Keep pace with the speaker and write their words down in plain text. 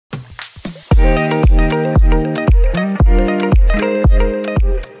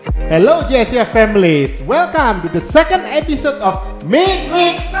Hello JICF families, welcome to the second episode of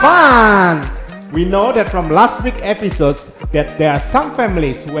Midweek Fun! We know that from last week's episodes that there are some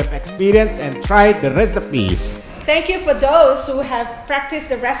families who have experienced and tried the recipes. Thank you for those who have practiced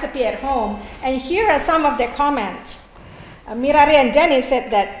the recipe at home, and here are some of their comments. Mirari and Jenny said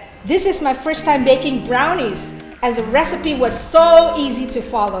that this is my first time baking brownies and the recipe was so easy to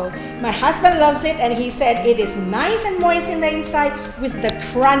follow. My husband loves it and he said it is nice and moist in the inside with the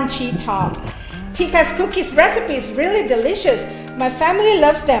crunchy top. Tika's cookies recipe is really delicious. My family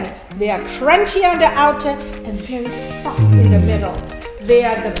loves them. They are crunchy on the outer and very soft in the middle. They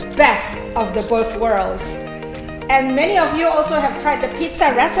are the best of the both worlds. And many of you also have tried the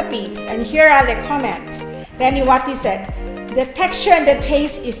pizza recipes, and here are the comments. Raniwati said, the texture and the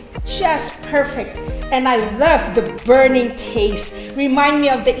taste is just perfect, and I love the burning taste. Remind me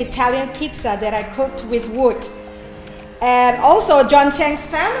of the Italian pizza that I cooked with wood. And also John Chang's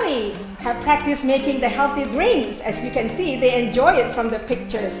family have practiced making the healthy drinks. As you can see, they enjoy it from the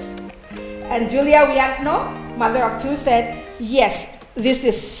pictures. And Julia Wiatno, mother of two, said, yes, this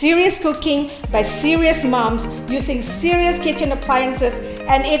is serious cooking by serious moms using serious kitchen appliances,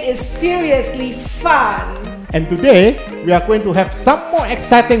 and it is seriously fun. And today, we are going to have some more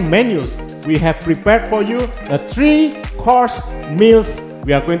exciting menus. We have prepared for you a 3-course meals.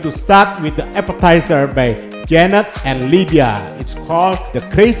 We are going to start with the appetizer by Janet and Lydia. It's called the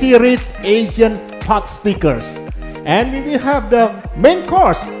Crazy Rich Asian Potstickers. And we will have the main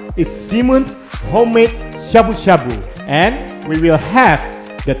course. It's Simon's homemade Shabu-Shabu. And we will have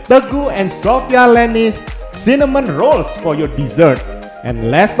the Teguh and Sofia Lenny's cinnamon rolls for your dessert. And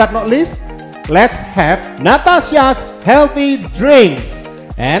last but not least, let's have Natasha's healthy drinks.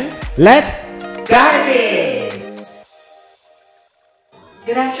 And let's dive in!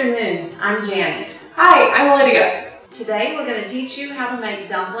 Good afternoon, I'm Janet. Hi, I'm Lydia. Today we're going to teach you how to make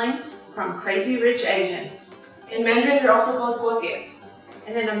dumplings from Crazy Rich Asians. In Mandarin, they're also called Potstickers.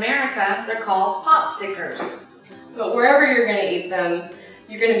 And in America, they're called Potstickers. But wherever you're going to eat them,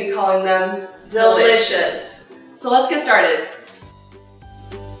 you're going to be calling them delicious. So let's get started.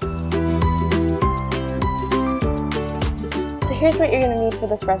 So here's what you're going to need for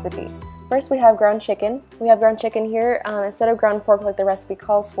this recipe. First, we have ground chicken. We have ground chicken here instead of ground pork like the recipe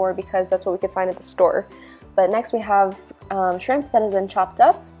calls for, because that's what we could find at the store. But next we have shrimp that has been chopped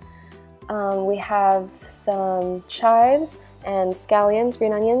up. We have some chives and scallions,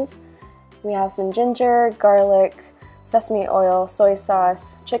 green onions. We have some ginger, garlic, sesame oil, soy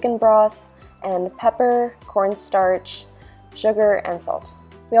sauce, chicken broth, and pepper, cornstarch, sugar, and salt.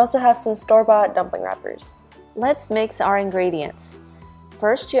 We also have some store-bought dumpling wrappers. Let's mix our ingredients.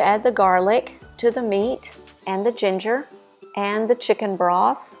 First, you add the garlic to the meat and the ginger and the chicken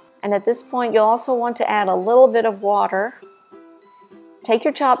broth. And at this point, you'll also want to add a little bit of water. Take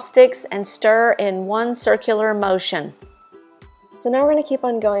your chopsticks and stir in one circular motion. So now we're going to keep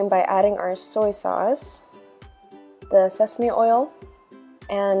on going by adding our soy sauce, the sesame oil,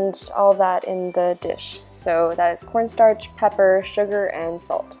 and all of that in the dish. So that is cornstarch, pepper, sugar, and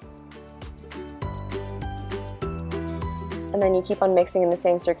salt. And then you keep on mixing in the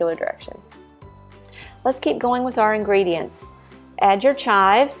same circular direction. Let's keep going with our ingredients. Add your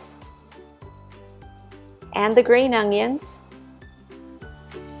chives and the green onions.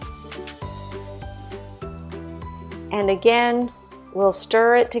 And again, we'll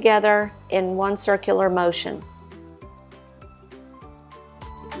stir it together in one circular motion.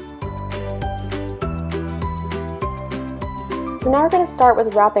 So now we're going to start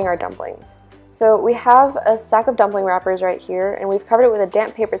with wrapping our dumplings. So we have a stack of dumpling wrappers right here, and we've covered it with a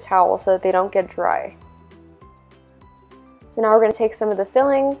damp paper towel so that they don't get dry. So now we're going to take some of the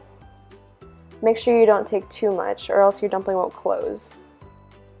filling. Make sure you don't take too much or else your dumpling won't close.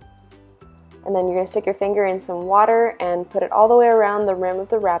 And then you're going to stick your finger in some water and put it all the way around the rim of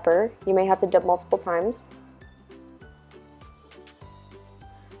the wrapper. You may have to dip multiple times.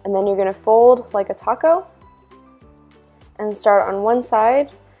 And then you're going to fold like a taco and start on one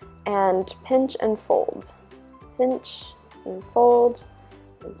side and pinch and fold. Pinch and fold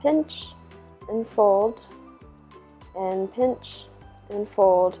and pinch and fold and pinch and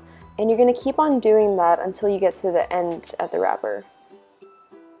fold. And you're going to keep on doing that until you get to the end of the wrapper.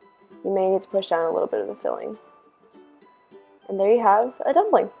 You may need to push down a little bit of the filling. And there you have a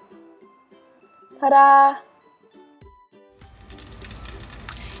dumpling. Ta-da!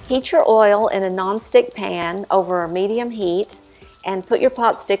 Heat your oil in a non-stick pan over a medium heat and put your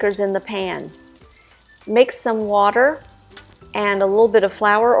potstickers in the pan. Mix some water and a little bit of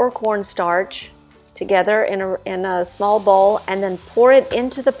flour or cornstarch together in a small bowl, and then pour it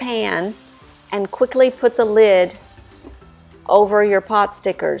into the pan and quickly put the lid over your pot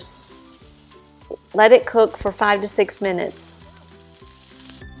stickers. Let it cook for 5 to 6 minutes.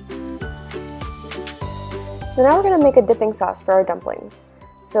 So now we're going to make a dipping sauce for our dumplings.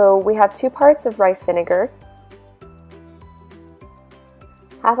 So we have 2 parts of rice vinegar,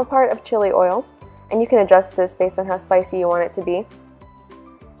 half a part of chili oil, and you can adjust this based on how spicy you want it to be,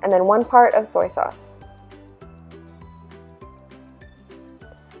 and then 1 part of soy sauce.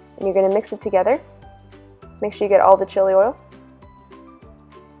 And you're going to mix it together. Make sure you get all the chili oil.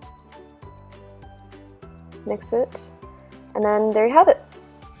 Mix it, and then there you have it.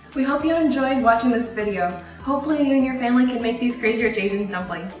 We hope you enjoyed watching this video. Hopefully you and your family can make these Crazy Rich Asians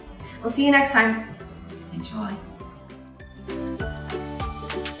dumplings. We'll see you next time. Enjoy.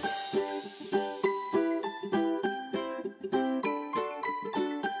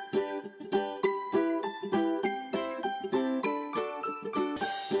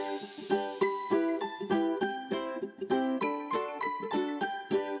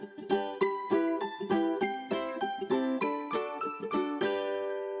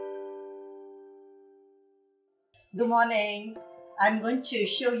 Good morning. I'm going to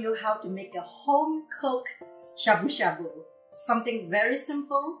show you how to make a home-cooked shabu-shabu. Something very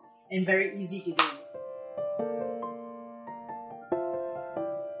simple and very easy to do.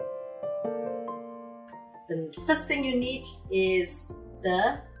 The first thing you need is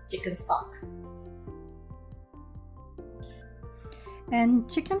the chicken stock. And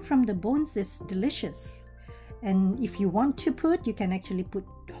chicken from the bones is delicious. And if you want to put, you can actually put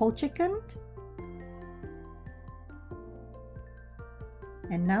whole chicken.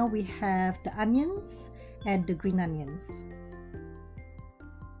 And now we have the onions and the green onions.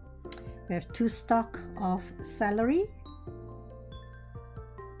 We have 2 stalks of celery.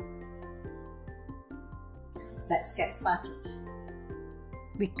 Let's get started.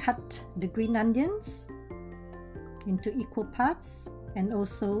 We cut the green onions into equal parts and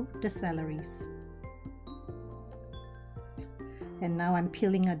also the celeries. And now I'm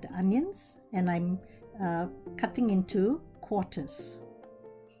peeling out the onions and I'm cutting into quarters.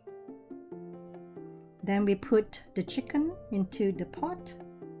 Then we put the chicken into the pot.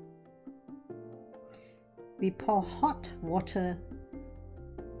 We pour hot water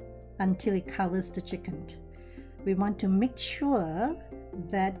until it covers the chicken. We want to make sure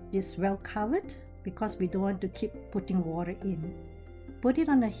that it's well covered because we don't want to keep putting water in. Put it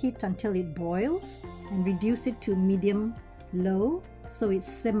on a heat until it boils and reduce it to medium-low so it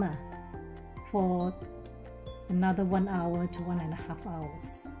simmers for another 1 hour to 1.5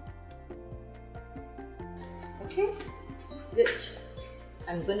 hours. Okay, good.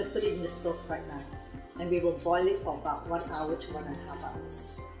 I'm going to put it in the stove right now and we will boil it for about 1 hour to 1.5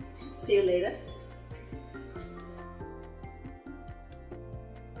 hours. See you later.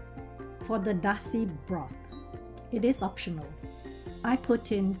 For the dasi broth, it is optional. I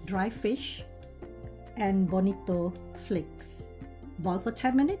put in dry fish and bonito flakes. Boil for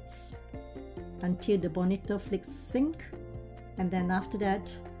 10 minutes until the bonito flakes sink, and then after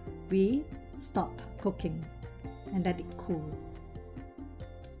that we stop cooking and let it cool.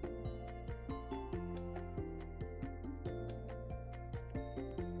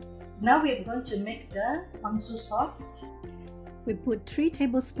 Now we're going to make the ponzu sauce. We put 3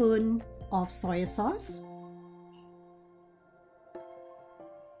 tablespoons of soy sauce.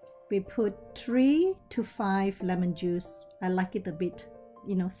 We put 3 to 5 lemon juice. I like it a bit,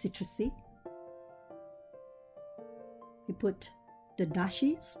 citrusy. We put the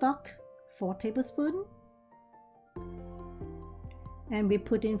dashi stock, 4 tablespoons. And we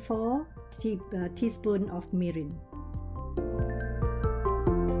put in 4 teaspoons of mirin.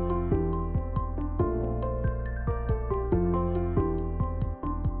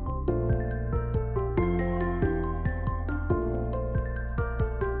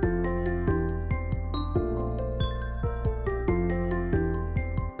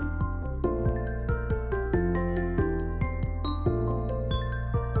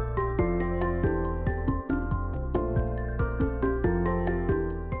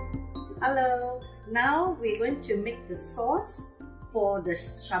 Hello, now we're going to make the sauce for the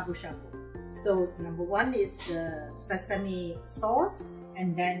shabu-shabu. So number 1 is the sesame sauce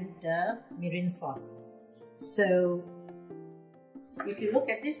and then the mirin sauce. So if you look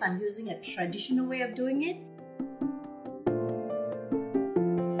at this, I'm using a traditional way of doing it.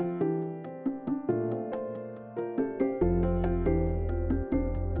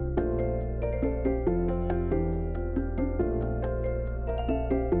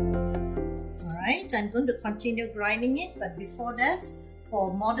 I'm going to continue grinding it, but before that,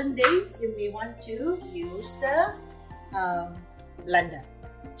 for modern days, you may want to use the blender.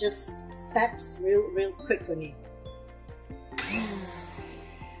 Just steps real quick on it.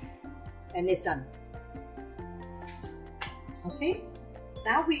 And it's done. Okay,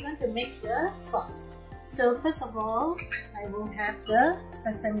 now we're going to make the sauce. So first of all, I will have the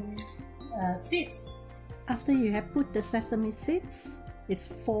sesame seeds. After you have put the sesame seeds, it's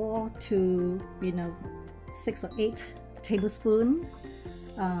 4 to 6 or 8 tablespoons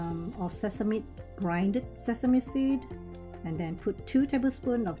of sesame, grinded sesame seed, and then put 2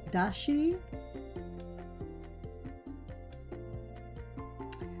 tablespoons of dashi,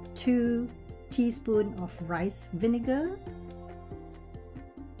 2 teaspoons of rice vinegar,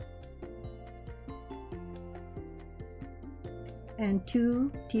 and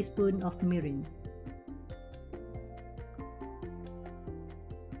 2 teaspoons of mirin.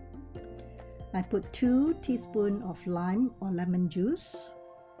 I put 2 teaspoons of lime or lemon juice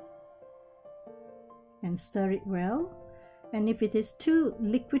and stir it well. And if it is too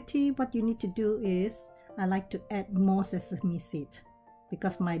liquidy, what you need to do is, I like to add more sesame seed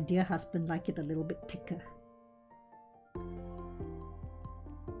because my dear husband likes it a little bit thicker.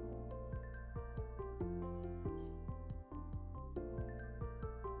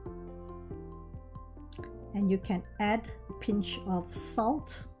 And you can add a pinch of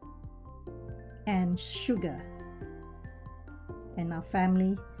salt and sugar. And our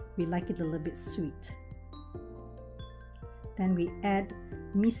family, we like it a little bit sweet. Then we add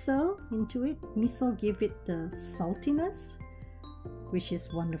miso into it. Miso give it the saltiness, which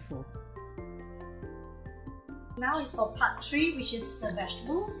is wonderful. Now it's for part 3, which is the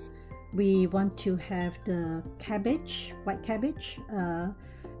vegetable. We want to have the cabbage, white cabbage,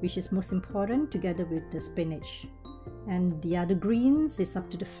 which is most important, together with the spinach. And the other greens is up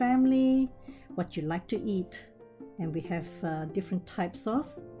to the family, what you like to eat. And we have different types of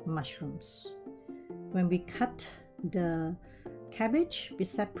mushrooms. When we cut the cabbage, we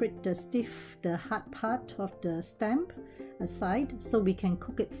separate the hard part of the stem aside so we can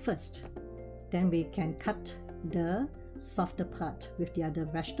cook it first. Then we can cut the softer part with the other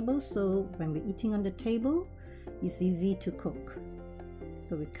vegetables, so when we're eating on the table, it's easy to cook.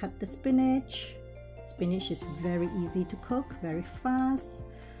 So we cut the spinach. Spinach is very easy to cook, very fast.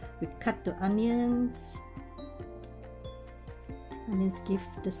 We cut the onions. Onions give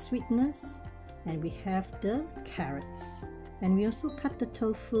the sweetness. And we have the carrots. And we also cut the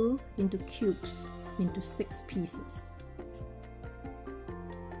tofu into cubes, into 6 pieces.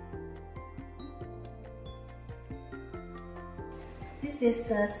 This is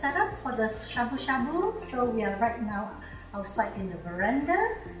the setup for the shabu-shabu. So we are right now outside in the veranda.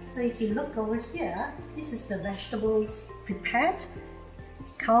 So if you look over here, this is the vegetables prepared,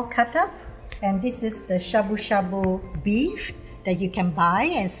 cut up. And this is the shabu-shabu beef that you can buy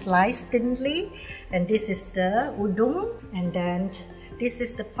and slice thinly. And this is the udon, and then this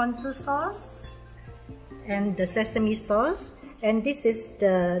is the ponzu sauce and the sesame sauce, and this is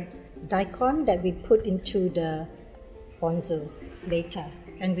the daikon that we put into the ponzu later.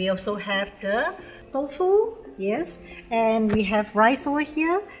 And we also have the tofu, yes, and we have rice over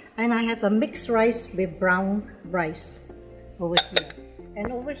here, and I have a mixed rice with brown rice over here.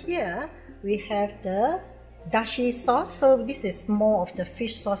 And over here we have the dashi sauce, so this is more of the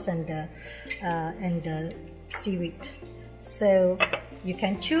fish sauce and the seaweed. So you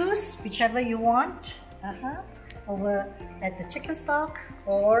can choose whichever you want over at the chicken stock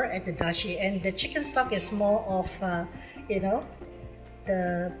or at the dashi. And the chicken stock is more of the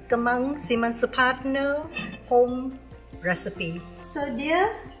Kemang Siman Suparno home recipe. So dear,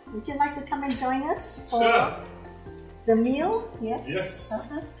 would you like to come and join us for the meal? Yes. Yes.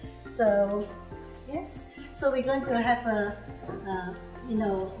 So yes. So we're going to have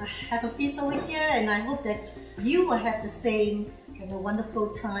have a feast over here, and I hope that you will have the same wonderful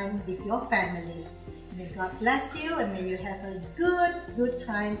time with your family. May God bless you, and may you have a good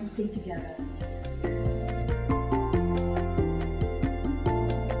time eating together.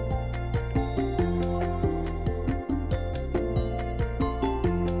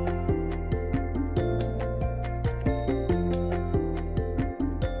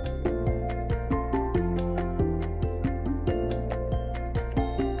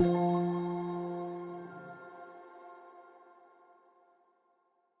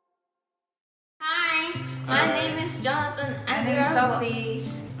 My name is Jonathan, and My name is Sofia.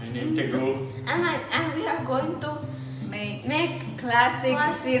 My name is Teguh. And we are going to make classic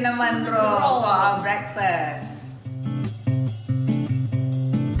cinnamon roll for our breakfast.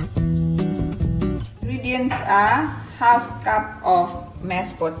 Ingredients are half cup of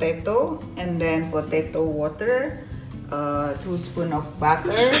mashed potato, and then potato water, 2 spoons of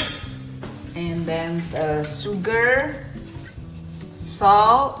butter, and then sugar,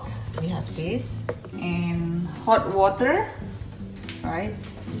 salt. We have this. And hot water right?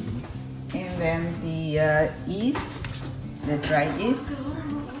 And then the yeast, the dry yeast.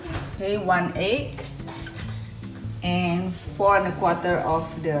 Okay, 1 egg and 4 1/4 of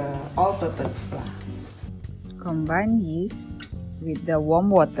the all-purpose flour. Combine yeast with the warm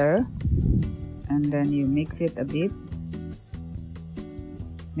water, and then you mix it a bit.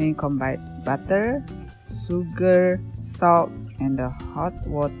 Then combine butter, sugar, salt, and the hot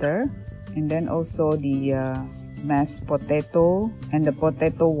water, and then also the mashed potato and the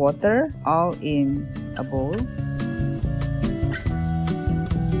potato water all in a bowl.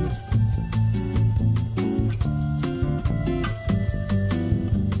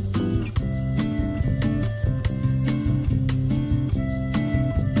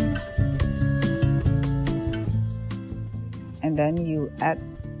 And then you add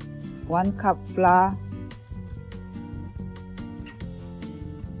 1 cup flour,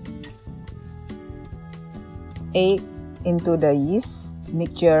 8 into the yeast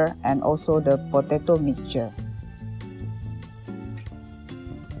mixture and also the potato mixture.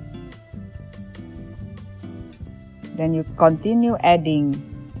 Then you continue adding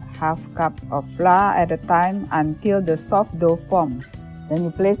half cup of flour at a time until the soft dough forms. Then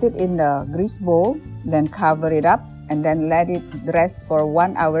you place it in the grease bowl, then cover it up and then let it rest for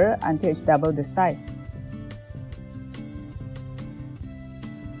 1 hour until it's double the size.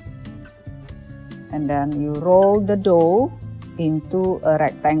 And then you roll the dough into a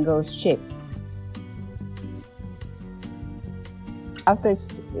rectangle shape. After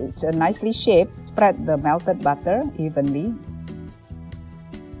it's nicely shaped, spread the melted butter evenly.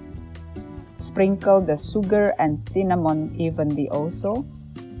 Sprinkle the sugar and cinnamon evenly also.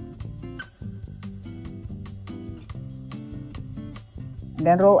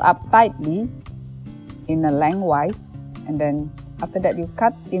 Then roll up tightly in a lengthwise, and then after that you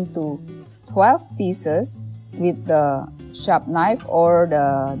cut into 12 pieces with the sharp knife or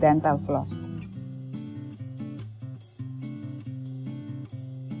the dental floss.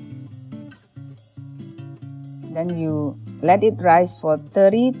 Then you let it rise for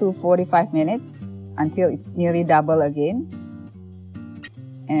 30 to 45 minutes until it's nearly double again.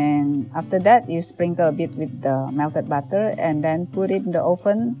 And after that, you sprinkle a bit with the melted butter and then put it in the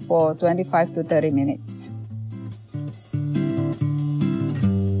oven for 25 to 30 minutes.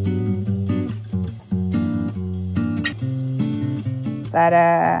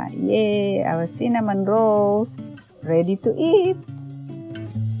 Ta-da! Yay! Our cinnamon rolls ready to eat!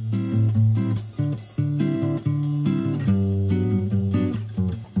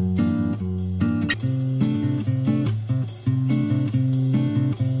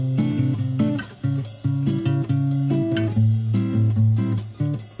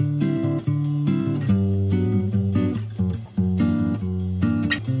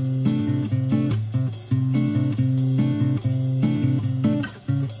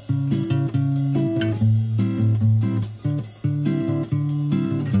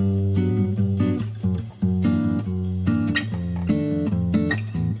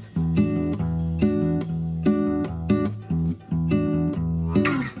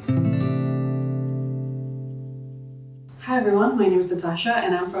 Hi everyone, my name is Natasha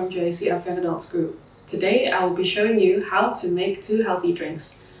and I'm from JICF Young Adults Group. Today I will be showing you how to make 2 healthy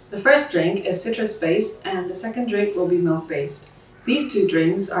drinks. The first drink is citrus-based and the second drink will be milk-based. These 2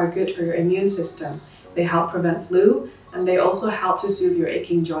 drinks are good for your immune system. They help prevent flu and they also help to soothe your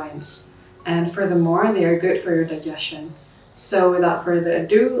aching joints. And furthermore, they are good for your digestion. So without further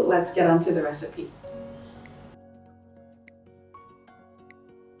ado, let's get on to the recipe.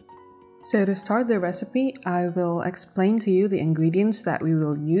 So to start the recipe, I will explain to you the ingredients that we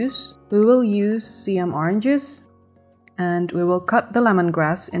will use. We will use CM oranges, and we will cut the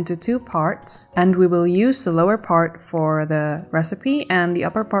lemongrass into 2 parts, and we will use the lower part for the recipe and the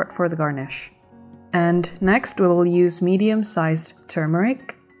upper part for the garnish. And next we will use medium-sized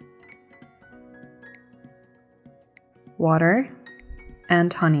turmeric, water,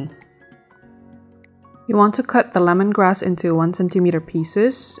 and honey. You want to cut the lemongrass into 1 centimeter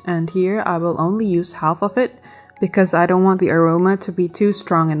pieces, and here I will only use half of it because I don't want the aroma to be too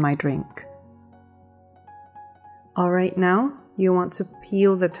strong in my drink. Alright, now you want to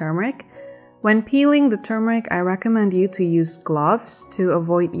peel the turmeric. When peeling the turmeric, I recommend you to use gloves to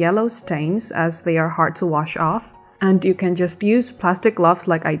avoid yellow stains as they are hard to wash off, and you can just use plastic gloves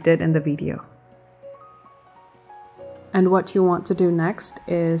like I did in the video. And what you want to do next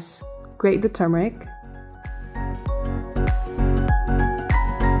is grate the turmeric.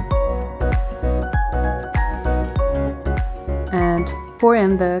 And pour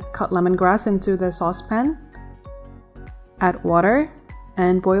in the cut lemongrass into the saucepan. Add water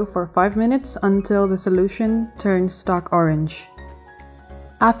and boil for 5 minutes until the solution turns stock orange.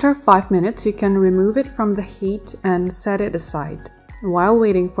 After 5 minutes, you can remove it from the heat and set it aside. While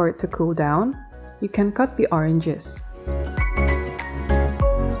waiting for it to cool down, you can cut the oranges.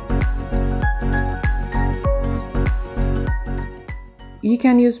 You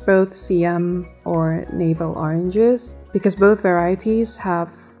can use both CM or navel oranges because both varieties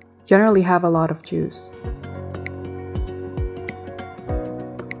generally have a lot of juice.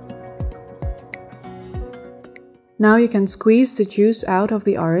 Now you can squeeze the juice out of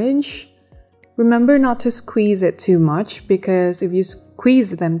the orange. Remember not to squeeze it too much because if you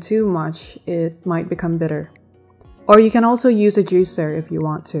squeeze them too much, it might become bitter. Or you can also use a juicer if you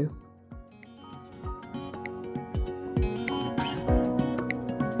want to.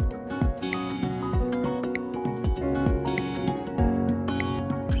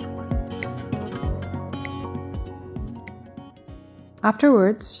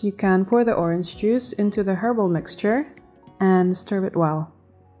 Afterwards, you can pour the orange juice into the herbal mixture and stir it well.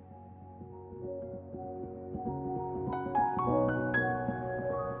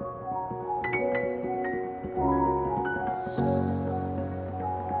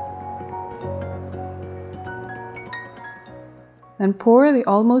 Then pour the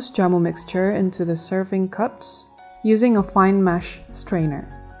almost jamu mixture into the serving cups using a fine mesh strainer.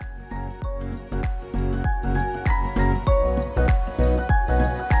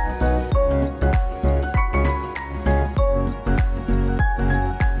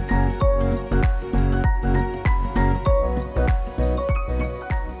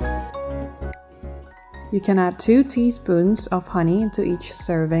 You can add 2 teaspoons of honey into each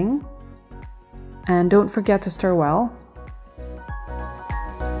serving, and don't forget to stir well.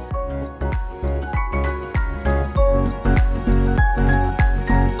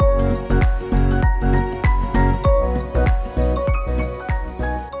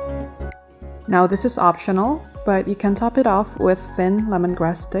 Now this is optional, but you can top it off with thin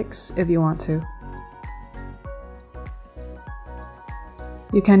lemongrass sticks if you want to.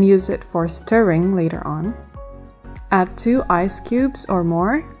 You can use it for stirring later on. Add 2 ice cubes or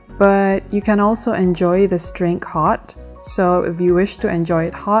more, but you can also enjoy this drink hot. So if you wish to enjoy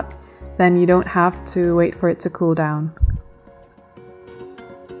it hot, then you don't have to wait for it to cool down.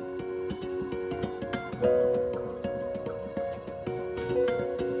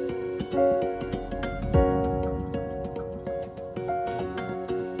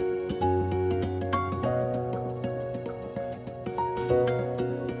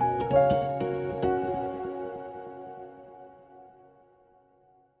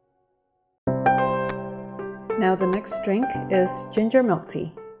 Now the next drink is ginger milk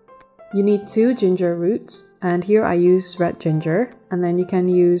tea. You need 2 ginger roots, and here I use red ginger, and then you can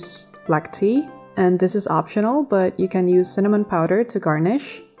use black tea, and this is optional, but you can use cinnamon powder to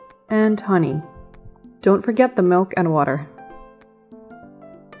garnish, and honey. Don't forget the milk and water.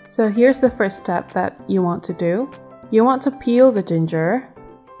 So here's the first step that you want to do. You want to peel the ginger,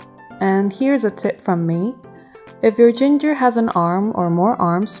 and here's a tip from me. If your ginger has an arm or more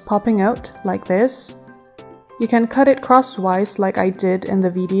arms popping out like this, you can cut it crosswise like I did in the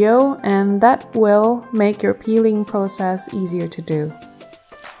video, and that will make your peeling process easier to do.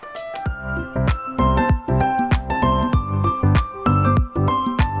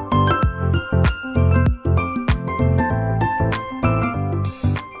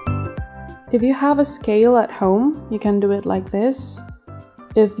 If you have a scale at home, you can do it like this.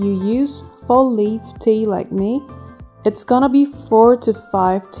 If you use full leaf tea like me, it's gonna be 4 to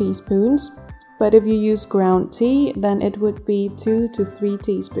 5 teaspoons. But if you use ground tea, then it would be 2 to 3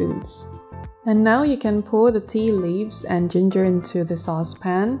 teaspoons. And now you can pour the tea leaves and ginger into the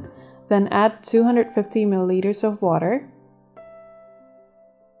saucepan, then add 250 milliliters of water.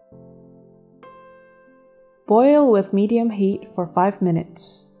 Boil with medium heat for 5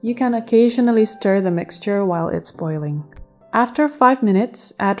 minutes. You can occasionally stir the mixture while it's boiling. After 5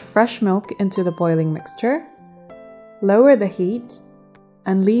 minutes, add fresh milk into the boiling mixture. Lower the heat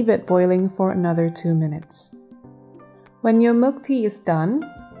and leave it boiling for another 2 minutes. When your milk tea is done,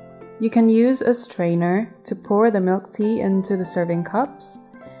 you can use a strainer to pour the milk tea into the serving cups.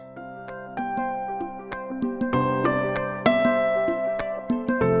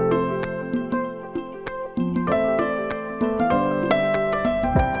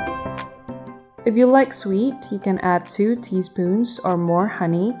 If you like sweet, you can add 2 teaspoons or more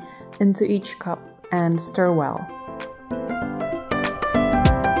honey into each cup and stir well.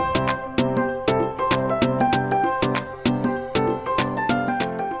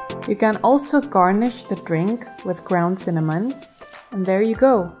 You can also garnish the drink with ground cinnamon. And there you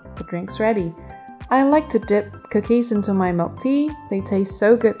go, the drink's ready. I like to dip cookies into my milk tea, they taste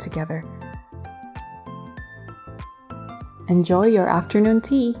so good together. Enjoy your afternoon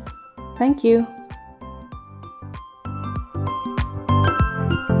tea. Thank you.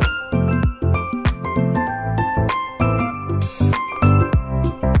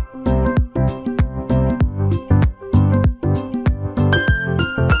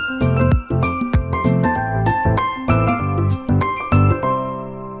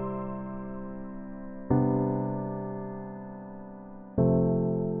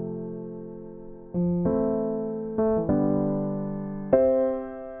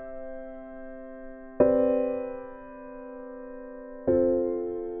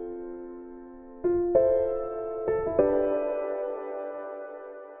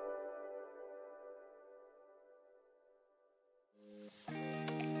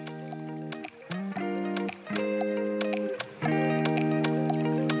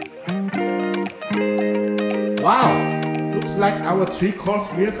 Wow, looks like our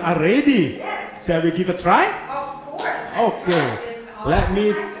 3-course meals are ready. Yes. Shall we give a try? Of course. Okay, let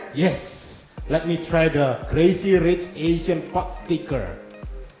me try the Crazy Rich Asian pot sticker.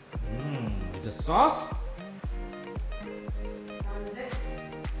 The sauce.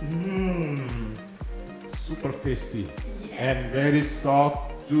 Super tasty and very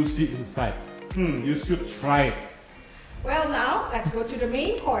soft, juicy inside. You should try it. Well, now let's go to the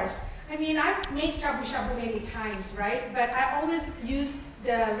main course. I mean, I've made shabu-shabu many times, right? But I always use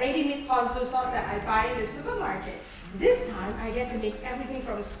the ready-made ponzu sauce that I buy in the supermarket. This time, I get to make everything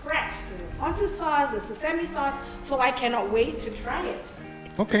from scratch. The ponzu sauce, the sesame sauce, so I cannot wait to try it.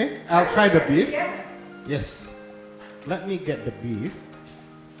 Okay, I'll try the beef. Together. Yes, let me get the beef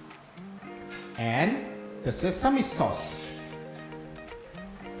and the sesame sauce.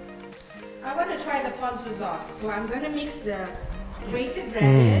 I want to try the ponzu sauce, so I'm going to mix the grated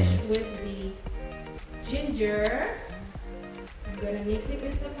radish with the ginger. I'm going to mix it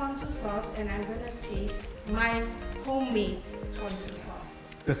with the ponzu sauce and I'm going to taste my homemade ponzu sauce.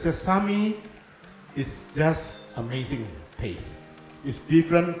 The sesame is just amazing taste. It's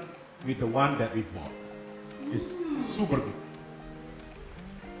different with the one that we bought. It's super good.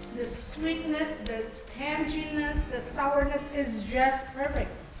 The sweetness, the tanginess, the sourness is just perfect.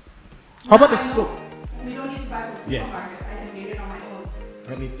 How about the soup? We don't need to buy from the Yes. supermarket. I can make it on my own.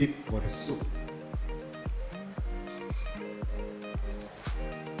 Let me dip for the soup.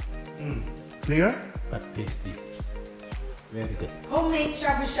 Clear but tasty. Very good. Homemade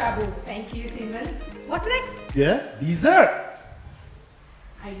shabu-shabu. Thank you, Simon. What's next? Yeah, dessert.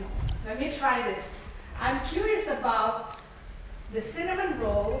 I know. Let me try this. I'm curious about the cinnamon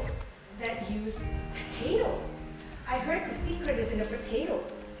roll that use potato. I heard the secret is in the potato.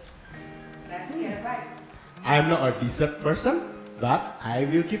 Let's get it right. I'm not a dessert person, but I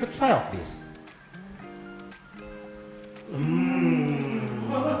will give a try of this.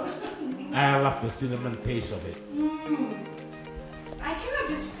 I love the cinnamon taste of it. I cannot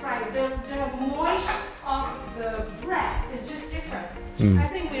describe the moisture of the bread is just different. I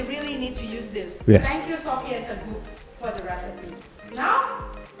think we really need to use this. Yes. Thank you, Sofia and Tagu, for the recipe. Now,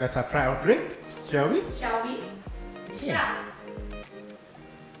 Let's try our drink, shall we? shall we? Yeah.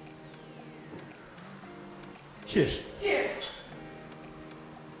 Cheers. Cheers.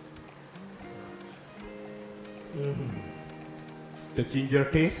 The ginger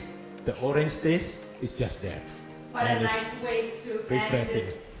taste, the orange taste is just there. What And a it's nice way to end refreshing.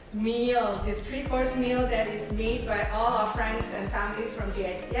 this meal, this 3-course meal that is made by all our friends and families from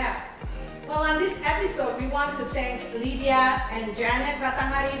JICF. Well, on this episode, we want to thank Lydia and Janet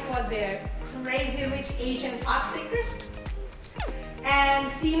Batangari for their Crazy Rich Asian Potstickers,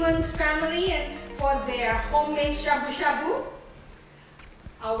 and Simon's family and for their homemade shabu-shabu,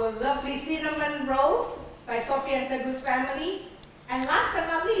 our lovely cinnamon rolls by Sofia and Tagu's family, and last but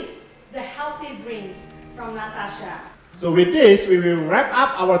not least, the healthy drinks from Natasha. So with this, we will wrap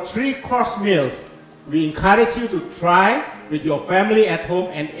up our 3-course meals. We encourage you to try with your family at home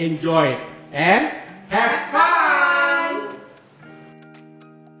and enjoy it. And